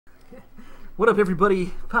What up,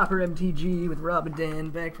 everybody? Pauper MTG with Rob and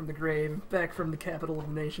Dan, back from the grave, back from the capital of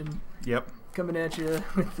the nation. Yep. Coming at you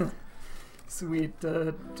with the sweet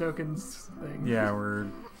tokens thing. Yeah, we're...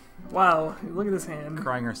 Wow, look at this hand.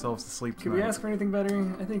 Crying ourselves to sleep tonight. Can we ask for anything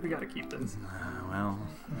better? I think we gotta keep this. Well,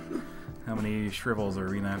 how many shrivels are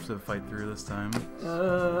we gonna have to fight through this time?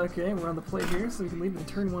 Okay, we're on the play here, so we can leave the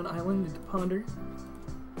turn 1 island into ponder.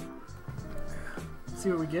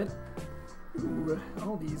 See what we get. Ooh,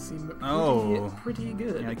 all these seem pretty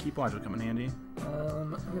good. Yeah, keep watch will come in handy.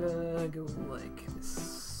 I'm gonna go like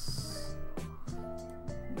this.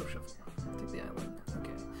 No shuffle. Take the island.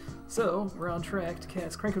 Okay. So, we're on track to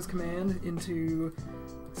cast Krenko's Command into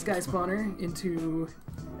Sky Spawner, into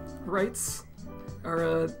Rites,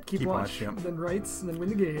 or Keep Watch, yep. Then Rites, and then win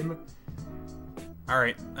the game.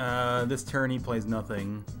 Alright, this turn he plays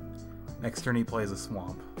nothing. Next turn he plays a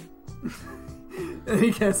swamp. And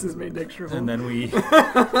he casts his main deck shrivel. And then we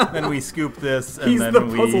scoop this, and He's then the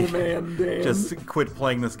we puzzle man, Dan. just quit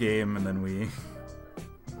playing this game, and then we...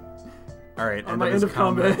 Alright, on my end of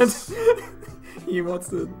combat. He wants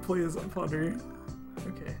to play his ponder.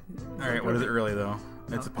 Okay. Alright, what is it really, though?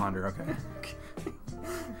 It's a ponder, okay.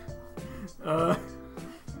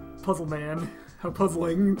 Puzzle man. How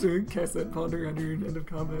puzzling to cast that ponder under end of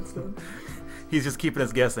combat stuff. He's just keeping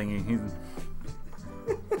us guessing. He's...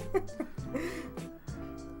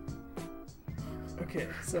 Okay,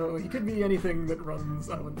 so he could be anything that runs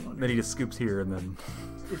Island Ponder. Then he just scoops here, and then...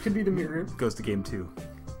 It could be the mirror. Goes to game 2.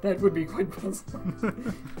 That would be quite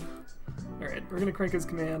puzzling. Alright, we're gonna Krenko's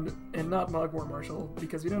Command, and not Mog War Marshal,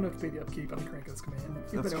 because we don't have to pay the upkeep on the Krenko's Command.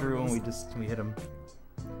 That's true, we hit him.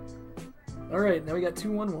 Alright, now we got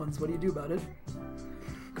 2 1/1s. What do you do about it?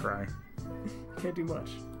 Cry. Can't do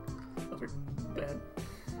much. Other than that.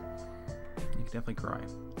 You can definitely cry.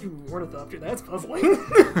 Ooh, Ornithopter, that's puzzling.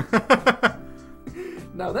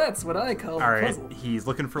 Now that's what I call a puzzle. Alright, he's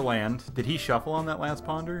looking for land. Did he shuffle on that last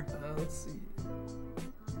ponder? Let's see.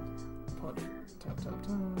 Ponder, top,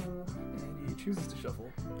 and he chooses to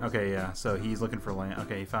shuffle. Okay, yeah, so he's looking for land.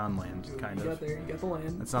 Okay, he found land, kind of. You got there, you got the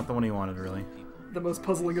land. That's not the one he wanted, really. The most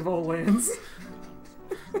puzzling of all lands.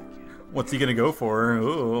 What's he gonna go for?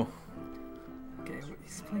 Ooh. Okay,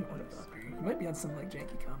 he's playing Ornithopter. He might be on some, like,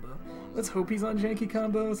 janky combo. Let's hope he's on janky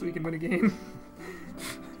combo so we can win a game.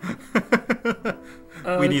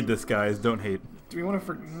 We need this, guys. Don't hate. Do we want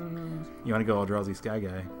to... You want to go all Drowsy Sky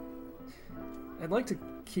Guy? I'd like to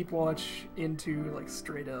keep watch into, like,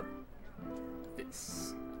 straight up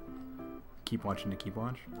this. Keep watching to keep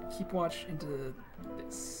watch? Keep watch into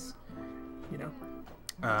this. You know?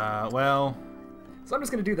 Well... So I'm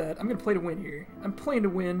just going to do that. I'm going to play to win here. I'm playing to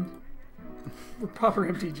win with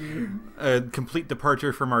Pauper MTG. A complete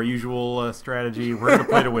departure from our usual strategy. We're going to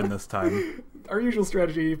play to win this time. Our usual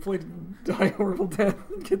strategy, play to die horrible death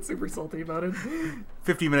and get super salty about it.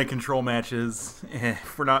 50-minute control matches.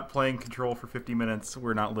 If we're not playing control for 50 minutes,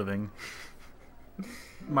 we're not living.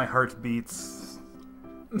 My heart beats.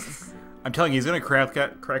 I'm telling you, he's going to crack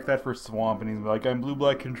that for Swamp, and he's like, I'm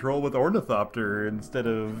blue-black control with Ornithopter instead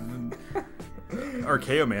of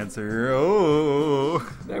Archaeomancer. Oh!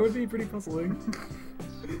 That would be pretty puzzling.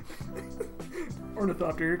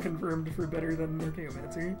 Ornithopter confirmed for better than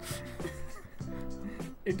Archaeomancer.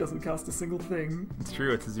 It doesn't cost a single thing. It's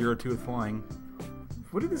true, it's a 0-2 with flying.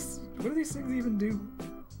 What do these things even do?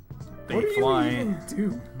 They fly. What do you even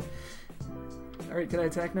do? Alright, can I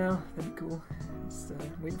attack now? That'd be cool. Just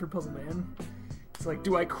waiting for Puzzle Man. It's like,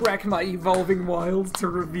 do I crack my Evolving Wilds to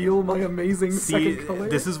reveal my amazing second color?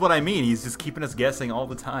 This is what I mean. He's just keeping us guessing all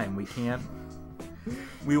the time. We can't...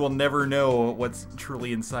 We will never know what's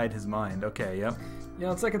truly inside his mind. Okay, yep.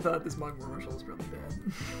 Yeah, on second thought, this Mog War Marshal is probably bad.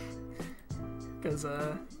 Because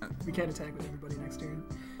we can't attack with everybody next turn.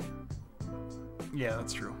 Yeah,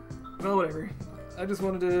 that's true. Well, whatever. I just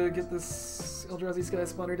wanted to get this Eldrazi Sky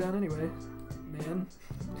Spawner down anyway. Man.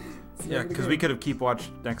 Yeah, because we could have keep watch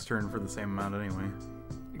next turn for the same amount anyway.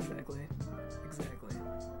 Exactly. Exactly.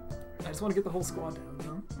 I just want to get the whole squad down, you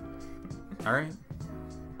know? Alright.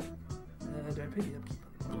 Do I pay the upkeep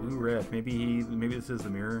on the Blue-red. Maybe this is the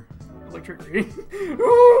mirror. Electricity.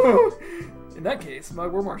 In that case, my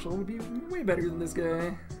War Marshal would be way better than this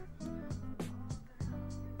guy.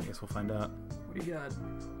 I guess we'll find out. What do you got?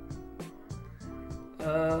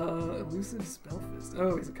 Elusive Spellfist.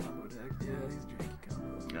 Oh, he's a combo deck. Yeah, he's a janky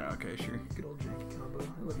combo. Yeah, okay, sure. Good old janky combo.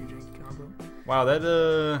 I love you, janky combo. Wow, that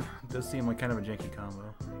does seem like kind of a janky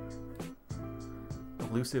combo.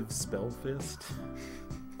 Elusive Spellfist.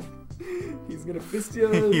 He's gonna fist you.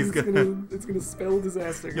 It's gonna spell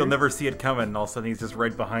disaster. You'll never see it coming, and all of a sudden he's just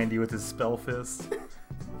right behind you with his spell fist.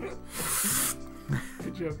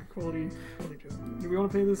 Good joke. Quality joke. Do we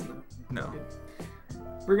want to pay this? No. No. Okay.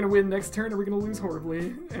 We're gonna win next turn, and we're gonna lose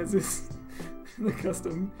horribly, as is the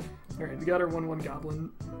custom. Alright, we got our 1/1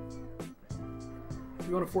 goblin. Do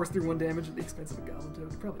you want to force through 1 damage at the expense of a goblin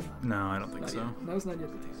token? Probably not. No, I don't think so. Yet. Now's not yet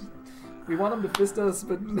the time. We want him to fist us,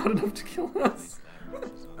 but not enough to kill us.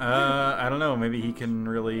 I don't know. Maybe he can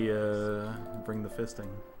really bring the fisting.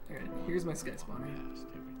 Alright, here's my sky spawner.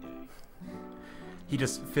 He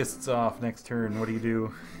just fists off next turn. What do you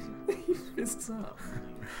do? He fists off.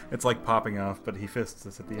 It's like popping off, but he fists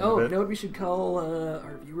us at the end Oh, of it. you know what we should call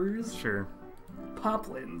our viewers? Sure.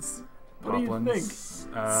 Poplins. What Poplins. do you think?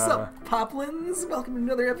 Sup, Poplins? Welcome to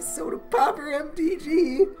another episode of Pauper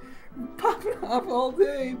MTG. Popping off all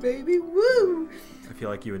day, baby. Woo! I feel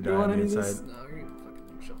like you would You die want on the any of inside. this? No, we're gonna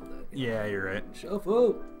fucking shuffle that. Yeah, you're right.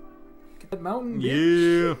 Shuffle. Get that mountain,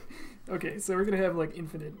 bitch. Yeah. Okay, so we're gonna have like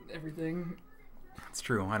infinite everything. It's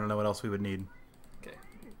true. I don't know what else we would need. Okay.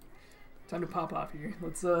 Time to pop off here.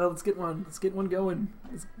 Let's get one. Let's get one going.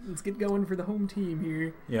 Let's get going for the home team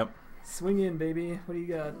here. Yep. Swing in, baby. What do you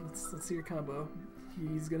got? Let's see your combo.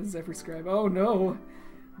 He's gonna Zephyr Scribe. Oh no!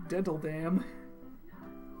 Dental Dam.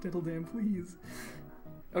 Dental Dam, please.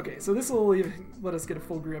 Okay, so this will let us get a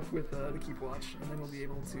full grip with the Keep Watch, and then we'll be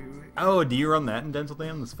able to... Oh, do you run that in Dental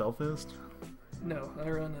Dam, the Spell Fist? No, I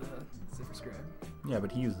run Zephyr Scribe. Yeah,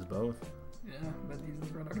 but he uses both. Yeah, but he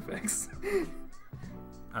doesn't run artifacts.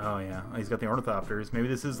 Oh, yeah. He's got the Ornithopters. Maybe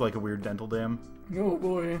this is like a weird Dental Dam. Oh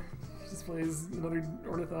boy. Just plays another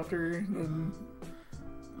Ornithopter, then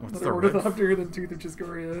What's another the red? Ornithopter, then Tooth of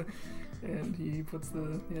Chiscoria, and he puts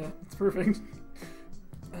the... Yeah, it's perfect.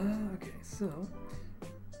 Okay, so...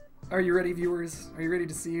 Are you ready, viewers? Are you ready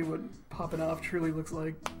to see what popping off truly looks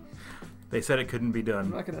like? They said it couldn't be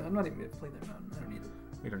done. I'm not even gonna play that mountain. I don't need it.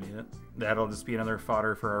 We don't need it. That'll just be another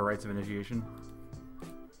fodder for our Rites of Initiation.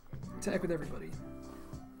 Attack with everybody.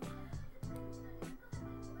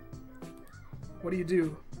 What do you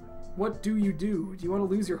do? What do you do? Do you want to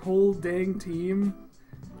lose your whole dang team?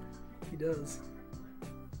 He does.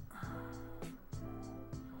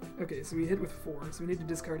 Okay, so we hit with 4, so we need to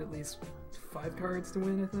discard at least 5 cards to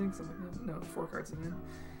win, I think? Something like that. No, 4 cards to win.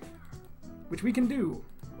 Which we can do.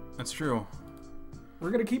 That's true.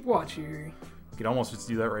 We're gonna keep watch here. You could almost just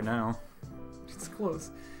do that right now. It's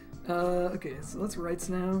close. Okay, so let's Rites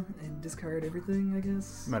now and discard everything, I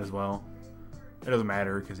guess. Might as well. It doesn't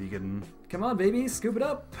matter because he can... Come on, baby, scoop it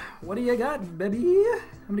up. What do you got, baby?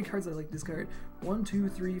 How many cards do I like to discard? 1, 2,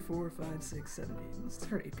 3, 4, 5, 6, 7, 8. Let's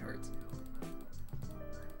discard 8 cards.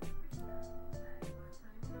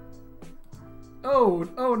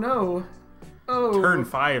 Oh no. Oh. Turn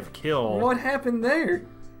 5 kill. What happened there?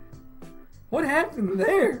 What happened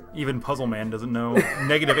there? Even Puzzle Man doesn't know.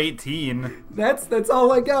 Negative 18. That's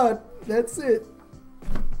all I got. That's it.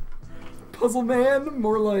 Puzzle Man,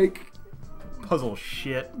 more like Puzzle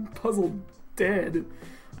shit. puzzle dead.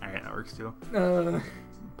 Alright, that works too. Uh,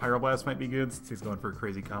 Pyroblast might be good since he's going for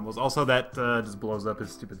crazy combos. Also, that just blows up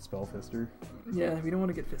his stupid Spell Fister. yeah, we don't want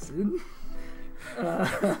to get fisted.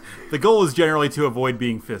 The goal is generally to avoid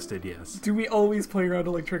being fisted, yes. Do we always play around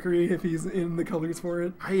Electrickery if he's in the colors for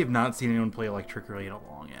it? I have not seen anyone play Electrickery in a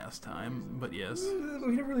long ass time, but yes.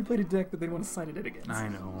 We never really played a deck that they'd want to side it against. I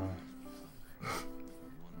know.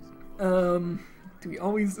 Do we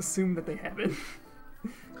always assume that they have it?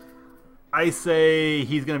 I say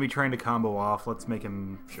he's going to be trying to combo off. Let's make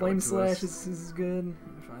him show Flame it to Slash us. is good.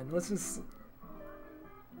 Fine. Let's just.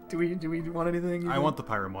 Do we want anything? I want the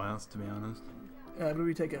Pyroblast, to be honest. What do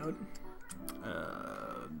we take out?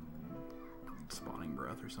 Spawning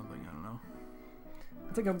Breath or something, I don't know.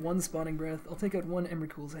 I'll take out 1 Spawning Breath. I'll take out 1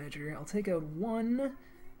 Emrakul's Hatcher. I'll take out 1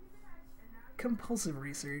 Compulsive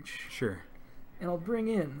Research. Sure. And I'll bring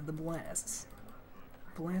in the Blasts.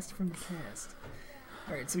 Blast from the past.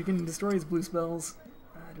 Alright, so we can destroy his blue spells.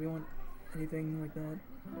 Do we want anything like that?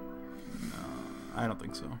 No, I don't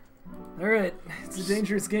think so. Alright, it's a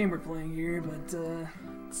dangerous game we're playing here, but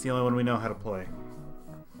It's the only one we know how to play.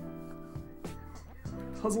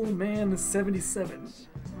 Puzzle Man 77.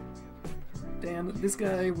 Damn, this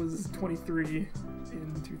guy was 23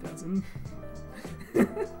 in 2000.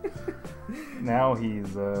 Now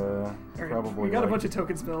he's probably we got like, a bunch of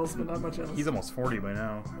token spells, but not much else. He's almost 40 by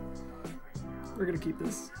now. We're gonna keep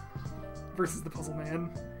this. Versus the Puzzle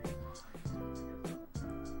Man.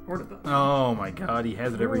 Ornithopter. Oh my god, he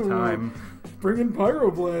has it every Ooh. time. Bring in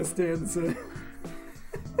Pyroblast, Dan said.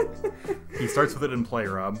 He starts with it in play,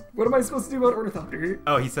 Rob. What am I supposed to do about Ornithopter?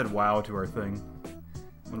 Oh, he said wow to our thing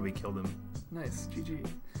when we killed him. Nice, GG.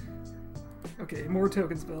 Okay, more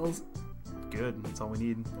token spells. Good, that's all we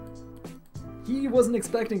need. He wasn't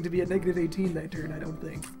expecting to be at -18 that turn, I don't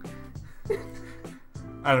think.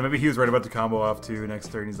 I don't know, maybe he was right about to combo off too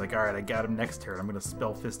next turn. He's like, alright, I got him next turn. I'm gonna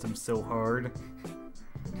spell fist him so hard.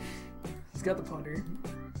 He's got the ponder.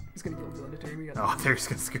 He's gonna kill Dylan to turn. We got oh, there's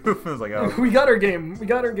gonna scoop. I was like, oh. we got our game. We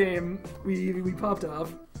got our game. We popped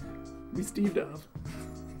off. We Steved off.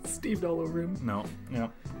 Steved all over him. No, yeah.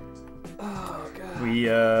 Oh god.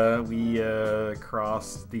 We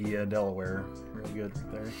crossed the Delaware. Really good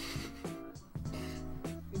right there.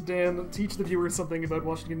 Dan, teach the viewers something about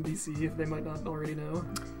Washington D.C. if they might not already know.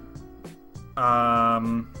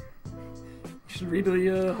 You should read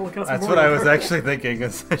the Holocaust. That's what I was actually thinking.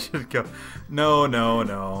 Is I should go. No,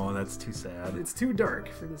 that's too sad. It's too dark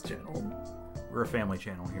for this channel. We're a family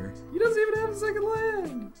channel here. He doesn't even have a second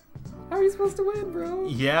land. How are you supposed to win, bro?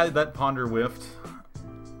 Yeah, that ponder whiffed.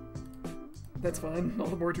 That's fine. All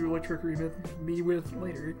the more to electrickery me with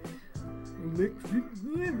later. Play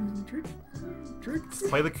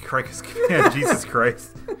the Cricus command, Jesus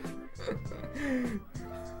Christ.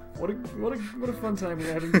 What a fun time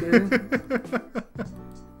we're having today.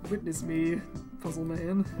 Witness me, puzzle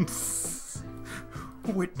man.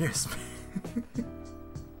 Witness me.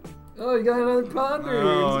 Oh, you got another ponder.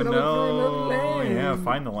 Oh, He's gonna look for another no. land. Yeah,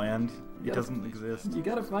 find the land. It doesn't exist. You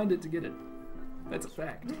gotta find it to get it. That's a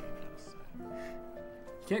fact.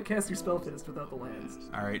 You can't cast your spell fist without the lands.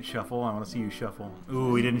 Alright, shuffle. I want to see you shuffle.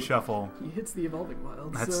 Ooh, he didn't shuffle. He hits the Evolving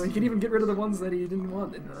Wilds, That's so he can even get rid of the ones that he didn't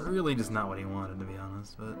want. Really just not what he wanted, to be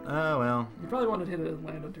honest. But, oh well. He probably wanted to hit a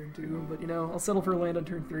land on turn 2, but, you know, I'll settle for a land on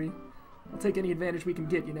turn 3. I'll take any advantage we can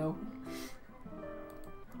get, you know.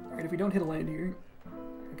 Alright, if we don't hit a land here...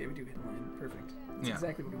 Okay, we do hit a land. Perfect. That's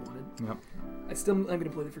exactly what we wanted. Yep. I'm going to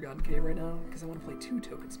play the Forgotten Cave right now, because I want to play 2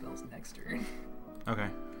 token spells next turn. Okay.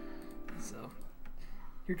 So,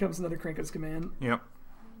 here comes another Krenko's command. Yep.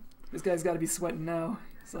 This guy's got to be sweating now.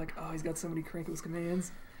 It's like, oh, he's got so many Krenko's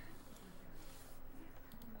commands.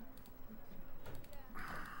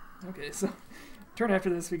 Okay, so turn after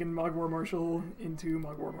this, we can Mogwar Marshal into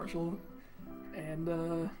Mogwar Marshal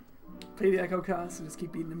and pay the Echo cost and just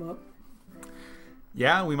keep beating him up.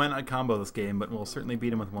 Yeah, we might not combo this game, but we'll certainly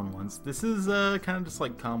beat him with 1/1s. This is kind of just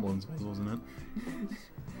like comboing, isn't it?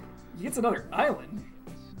 He gets another island.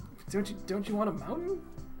 Don't you want a mountain?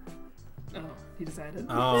 Oh, he just had it.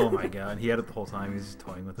 Oh my god, he had it the whole time. He was just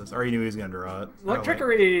toying with us. Or he knew he was gonna draw it.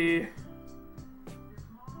 Electrickery!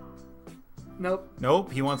 Nope.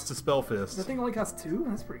 Nope, he wants to spell fist. The thing only costs 2?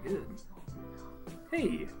 That's pretty good.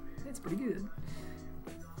 Hey, that's pretty good.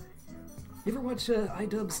 You ever watch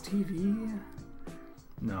iDubbbz TV?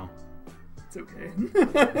 No. It's okay.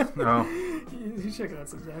 No. You check it out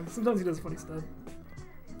sometimes. Sometimes he does funny stuff.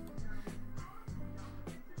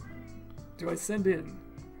 Do I send in?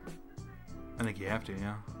 I think you have to,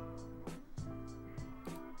 yeah.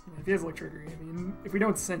 If he has electrickery, I mean, if we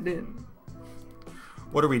don't send in...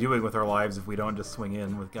 What are we doing with our lives if we don't just swing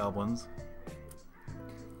in with goblins?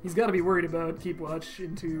 He's got to be worried about Keep Watch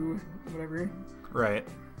into whatever. Right.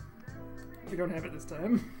 We don't have it this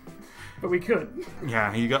time. But we could.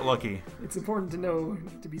 Yeah, you got lucky. It's important to know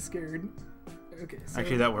to be scared. Okay, so...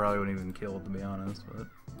 Actually, that probably wouldn't even kill, to be honest,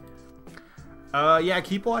 but... yeah,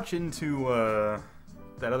 Keep Watch into,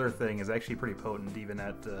 that other thing is actually pretty potent, even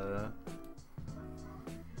at,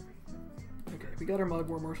 Okay, we got our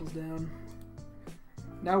Mogwar Marshals down.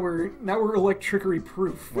 Now we're electrickery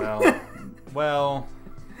proof. Well... well...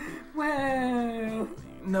 Well...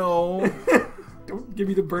 No... Don't give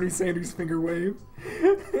me the Bernie Sanders finger wave.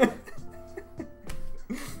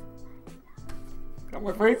 Got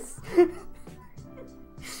my face.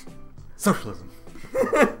 Socialism.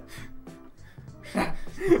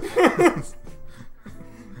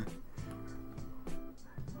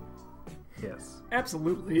 Yes.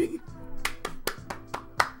 Absolutely.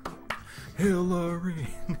 Hillary.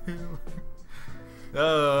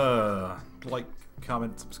 Like,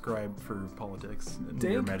 comment, subscribe for politics in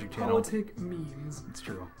your Magic channel. Politic memes. It's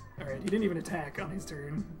true. Alright, he didn't even attack on his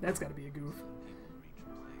turn. That's gotta be a goof.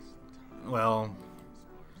 Well,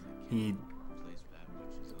 he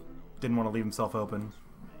didn't want to leave himself open.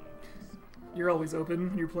 You're always open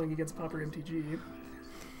when you're playing against Pauper MTG.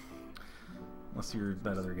 Unless you're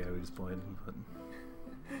that other guy we just played. But...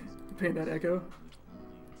 You're paying that Echo.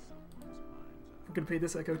 We're gonna pay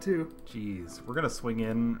this Echo too. Jeez, we're gonna swing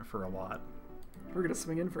in for a lot. We're gonna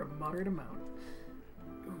swing in for a moderate amount.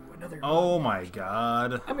 Ooh, another. Oh my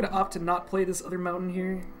god. I'm gonna opt to not play this other mountain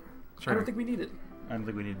here. Sure. I don't think we need it. I don't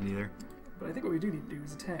think we need it either. But I think what we do need to do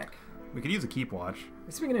is attack. We could use a Keep Watch.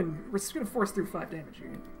 We're swinging in. We're just gonna force through 5 damage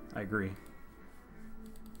here. I agree.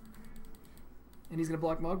 And he's gonna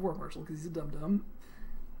block Mogwar Marshal because he's a dum-dum.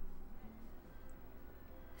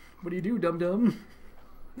 What do you do, dum-dum?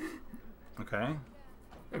 Okay.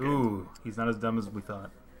 Okay. Ooh, he's not as dumb as we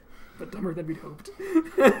thought. But dumber than we'd hoped.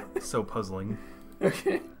 So puzzling.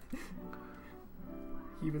 Okay.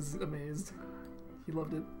 He was amazed. He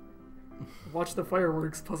loved it. Watch the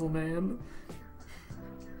fireworks, Puzzle Man.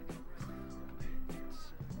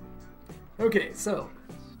 Okay, so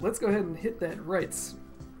let's go ahead and hit that Rites.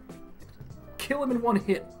 Kill him in one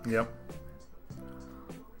hit. Yep.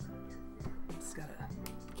 Just gotta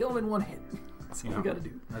kill him in one hit. That's what we gotta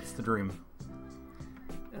do. That's the dream.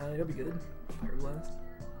 It'll be good. Fire Blast.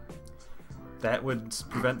 That would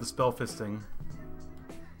prevent the spell fisting.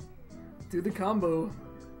 Do the combo.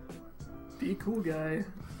 Be a cool guy.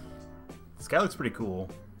 This guy looks pretty cool.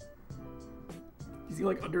 Is he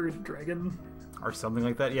like under a dragon? Or something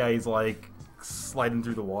like that. Yeah, he's like sliding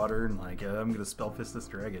through the water and like, I'm gonna spell fist this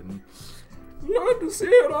dragon. Learn to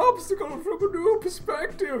see an obstacle from a new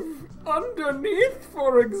perspective. Underneath,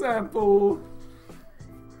 for example.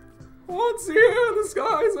 Once here, the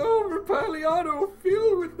skies over Paliano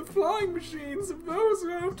fill with the flying machines of those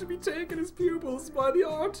who hope to be taken as pupils by the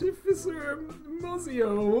artificer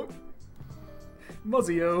Muzio.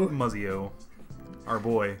 Muzzio. Our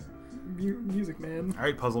boy. Music man.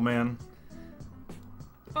 Alright, Puzzle Man.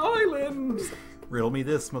 Island! Riddle me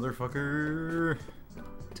this, motherfucker.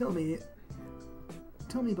 Tell me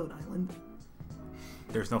about Island.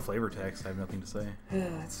 There's no flavor text. I have nothing to say.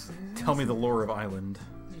 It's Tell me the lore of Island.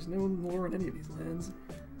 There's no lore in any of these lands.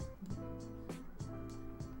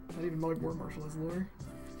 Not even War Marshal has lore.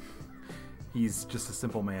 He's just a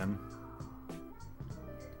simple man.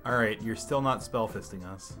 Alright, you're still not spell fisting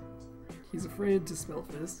us. He's afraid to spell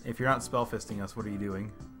fist. If you're not spell fisting us, what are you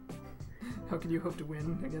doing? How can you hope to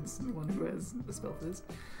win against one who has a spell fist?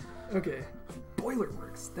 Okay. Boiler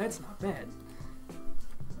works. That's not bad.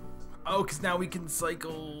 Oh, because now we can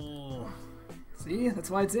cycle. See? That's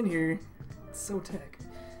why it's in here. It's so tech.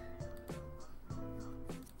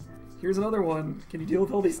 Here's another one. Can you deal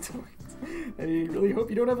with all these tokens? I really hope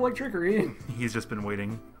you don't have like trickery. He's just been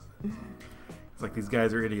waiting. It's like these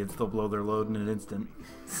guys are idiots. They'll blow their load in an instant.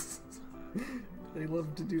 They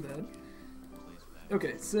love to do that.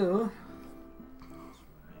 Okay, so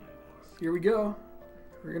here we go.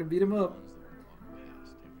 We're gonna beat him up.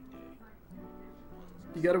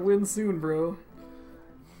 You gotta win soon, bro.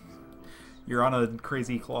 You're on a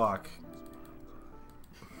crazy clock.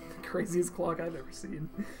 Craziest clock I've ever seen.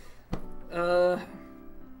 Okay,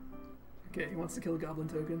 he wants to kill a goblin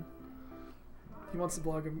token. He wants to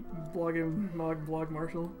blog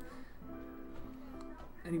Marshall.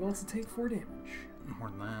 And he wants to take 4 damage. More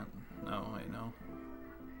than that. No, wait, no.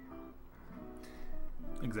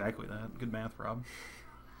 Exactly that. Good math, Rob.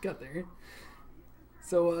 Got there.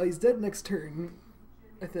 So he's dead next turn,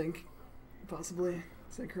 I think. Possibly.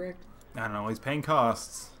 Is that correct? I don't know. He's paying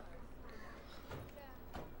costs.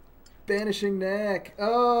 Banishing Knack.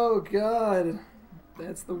 Oh, God.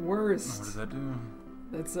 That's the worst. What does that do?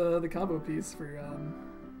 That's the combo piece for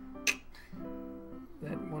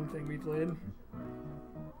that one thing we played.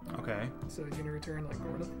 Okay. So he's gonna return like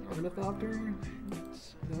Ornithopter?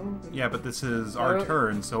 No? Yeah, but this is our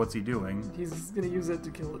turn, so what's he doing? He's gonna use it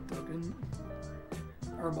to kill a token.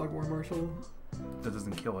 Our War Marshal. That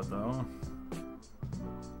doesn't kill it, though.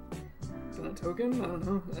 For that token? I don't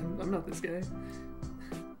know. I'm not this guy.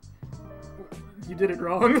 You did it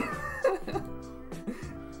wrong.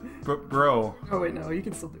 But, bro. Oh, wait, no. You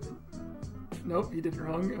can still do it. Nope, you did it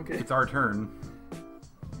wrong. Okay. It's our turn.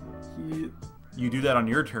 You do that on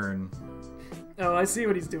your turn. Oh, I see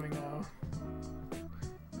what he's doing now.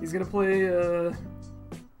 He's gonna play a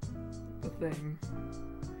thing.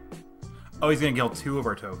 Oh, he's gonna kill 2 of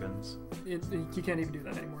our tokens. You can't even do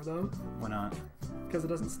that anymore, though. Why not? Because it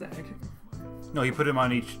doesn't stack. No, he put him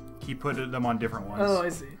on each. He put them on different ones. Oh, I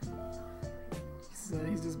see.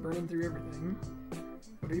 He's just burning through everything.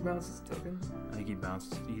 What did he bounce his token? I think he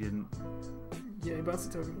bounced. He didn't. Yeah, he bounced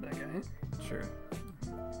a token with that guy. Sure.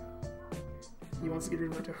 He wants to get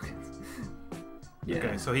rid of our tokens. Yeah.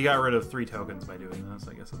 Okay, so he got rid of 3 tokens by doing this.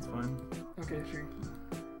 I guess that's fine. Okay, sure.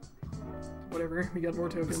 Whatever, we got more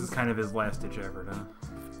tokens. This is kind of his last ditch effort, huh?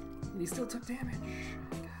 And he still took damage.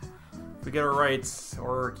 If we get our rights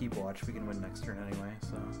or keep watch, we can win next turn anyway,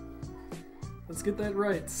 so. Let's get that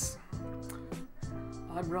Rites.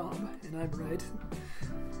 I'm Rob, and I'm right.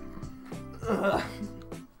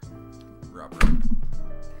 Robert.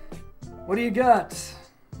 What do you got?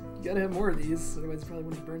 You gotta have more of these, otherwise you probably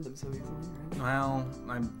wouldn't have burned them so easily, right? Well,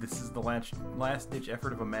 this is the last-ditch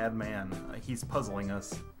effort of a madman. He's puzzling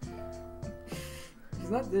us.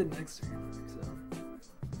 He's not dead next turn, so...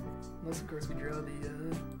 Unless, of course, we draw the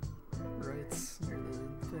Rites, or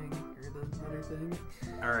the thing, or the other thing.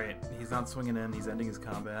 Alright, he's not swinging in, he's ending his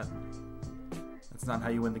combat. That's not how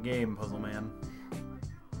you win the game, Puzzle Man.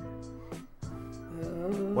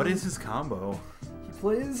 What is his combo? He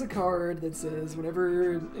plays a card that says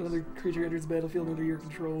whenever another creature enters the battlefield under your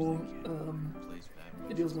control,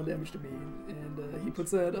 it deals 1 damage to me. And he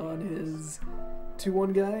puts that on his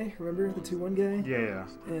 2/1 guy. Remember the 2/1 guy? Yeah.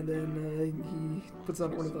 And then he puts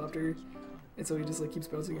on Ornithopter. And so he just like keeps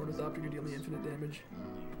bouncing Ornithopter to deal the infinite damage.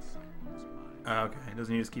 Okay.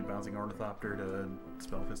 Doesn't he just keep bouncing Ornithopter to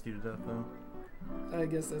Spellfist you to death, though? I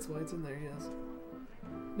guess that's why it's in there, yes.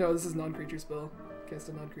 No, this is non-creature spell. Cast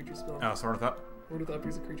a non-creature spell. Oh, so Ornithopter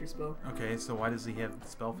is a creature spell. Okay, so why does he have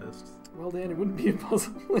Spellfist? Well, Dan, it wouldn't be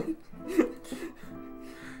impossible.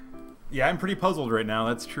 Yeah, I'm pretty puzzled right now,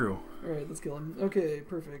 that's true. Alright, let's kill him. Okay,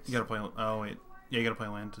 perfect. You gotta play... Oh, wait. Yeah, you gotta play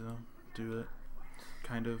land to do it.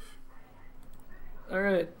 Kind of.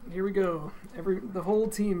 Alright, here we go. The whole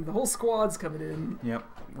team, the whole squad's coming in. Yep,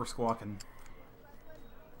 we're squawking.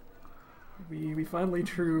 We finally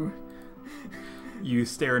drew. You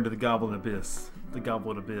stare into the Goblin Abyss. The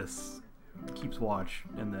Goblin Abyss keeps watch,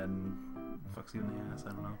 and then fucks you in the ass, I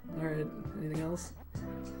don't know. Alright, anything else?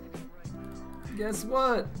 Guess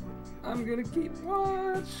what? I'm gonna keep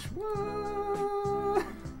watch. What?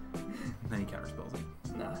 Then he counterspells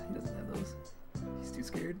it. Nah, he doesn't have those. He's too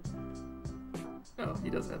scared. Oh, he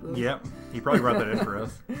does have those. Yep, he probably brought that in for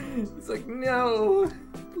us. He's like, no,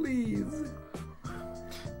 please.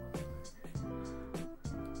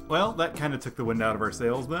 Well, that kind of took the wind out of our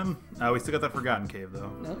sails then. We still got that Forgotten Cave, though.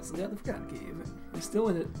 No, we still got the Forgotten Cave. We're still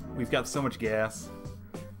in it. We've got so much gas.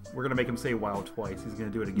 We're going to make him say wow twice. He's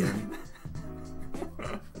going to do it again.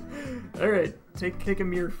 Alright, kick a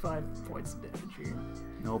mere 5 points of damage here.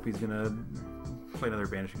 Nope, he's going to play another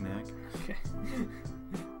Banishing Knack. Okay.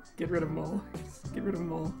 Get rid of them all. Just get rid of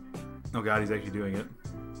them all. Oh god, he's actually doing it.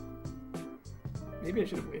 Maybe I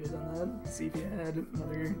should have waited on that. See if you had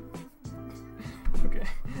another... Okay.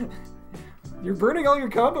 You're burning all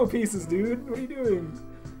your combo pieces, dude. What are you doing?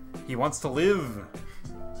 He wants to live.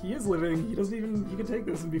 He is living. He doesn't even... He can take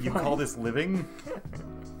this and be You fine. call this living?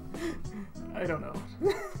 I don't know.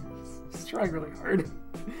 He's trying really hard.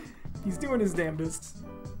 He's doing his damnedest.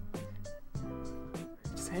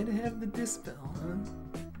 Just had to have the Dispel, huh?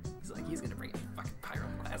 He's like, he's gonna bring in fucking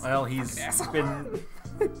Pyroblast. Well, he's been...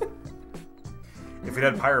 If we'd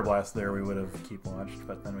had Pyroblast there, we would have keep watched,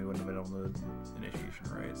 but then we wouldn't have been able to Initiation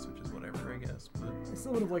Rites, which is whatever, I guess. But I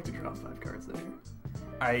still would have liked to draw 5 cards there.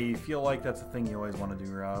 I feel like that's a thing you always want to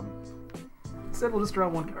do, Rob. Instead, we'll just draw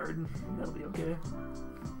 1 card. That'll be okay.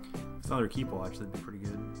 If it's another Keep Watch, that'd be pretty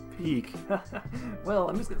good. Peek. Well,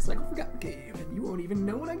 I'm just gonna cycle Forgotten Cave, and you won't even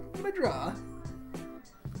know what I'm gonna draw.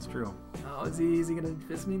 It's true. Oh, is he gonna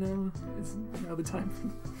fist me now? Is now the time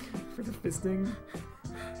for the fisting?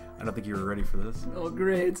 I don't think you were ready for this. Oh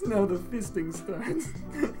great, now the fisting starts.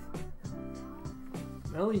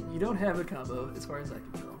 Well, you don't have a combo, as far as I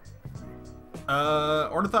can tell.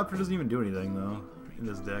 Ornithopter doesn't even do anything, though, in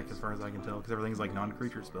this deck, as far as I can tell, because everything's like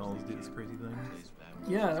non-creature spells do this crazy thing.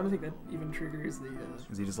 Yeah, I don't think that even triggers the...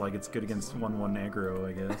 Is he just like, it's good against 1/1 aggro,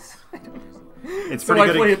 I guess? I don't know. It's so pretty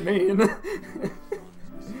I good play it main.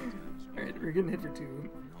 Alright, we're getting hit for 2.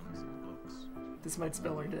 This might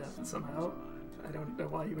spell our death somehow. I don't know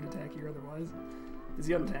why he would attack here otherwise. Does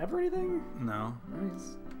he untap or anything? No.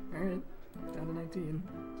 Nice. Alright, down to 19.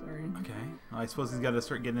 Sorry. Okay. I suppose he's got to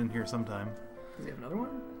start getting in here sometime. Does he have another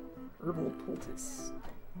one? Herbal Poultice.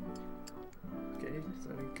 Okay, so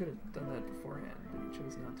he could have done that beforehand, but he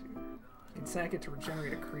chose not to. You can sack it to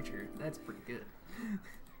regenerate a creature. That's pretty good.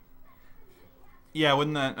 Yeah,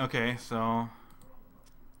 wouldn't that... Okay, so...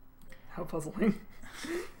 How puzzling.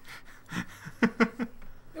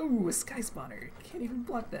 Oh, a Sky Spawner. Can't even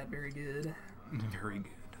block that very good. Very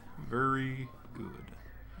good. Very good.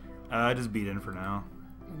 Just beat in for now.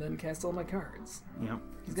 And then cast all my cards. Yep.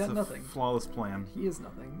 He's got nothing. Flawless plan. He is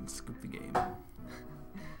nothing. Scoop the game.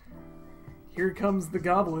 Here comes the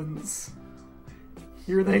goblins.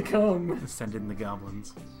 Here they come. Send in the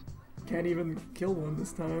goblins. Can't even kill one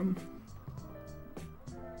this time.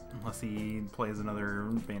 Unless he plays another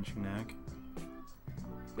Banishing Knack.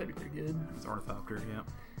 That'd be pretty good. It's Ornithopter, yeah.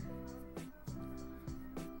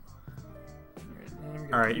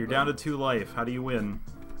 Alright, you're down to 2 life. How do you win?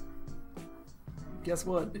 Guess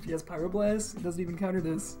what? If he has Pyroblast, he doesn't even counter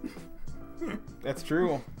this. That's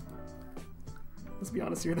true. Let's be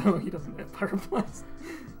honest here, though. He doesn't have Pyroblast.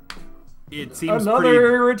 It seems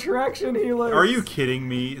Another retraction Helix. Are you kidding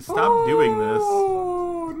me? Stop doing this.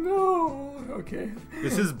 Oh, no. Okay.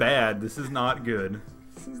 This is bad. This is not good.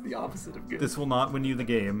 This is the opposite of good. This will not win you the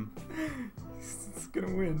game. It's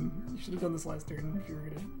gonna win. You should have done this last turn if you were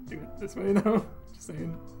gonna do it this way, though. Just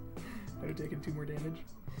saying. I'd have taken 2 more damage.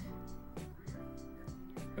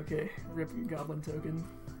 Okay, rip Goblin token.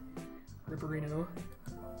 Ripperino.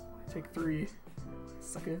 Take 3.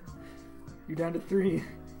 Sucker. You're down to 3.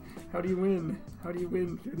 How do you win? How do you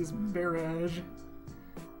win through this barrage?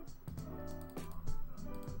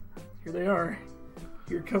 Here they are.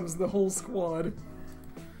 Here comes the whole squad.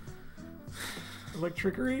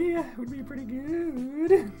 Electrickery would be pretty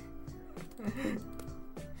good.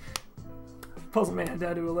 Puzzle Man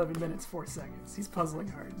down to 11 minutes, 4 seconds. He's puzzling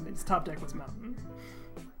hard. His top deck was Mountain.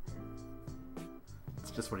 It's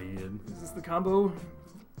just what he did. Is this the combo?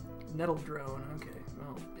 Nettle Drone. Okay,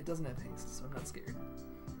 well, it doesn't have haste, so I'm not scared.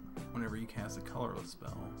 Whenever you cast a colorless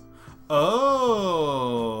spell. Oh!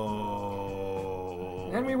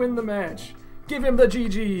 And we win the match. Give him the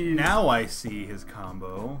GGs! Now I see his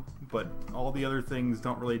combo, but all the other things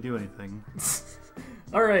don't really do anything.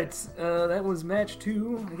 Alright, that was match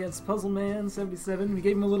 2 against Puzzle Man 77. We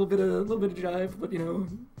gave him a little bit of jive, but you know,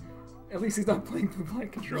 at least he's not playing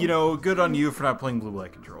Blue-Black Control. You know, good on you for not playing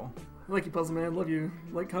Blue-Black Control. I like you, Puzzle Man. Love you.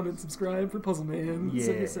 Like, comment, subscribe for Puzzle Man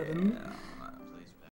 77.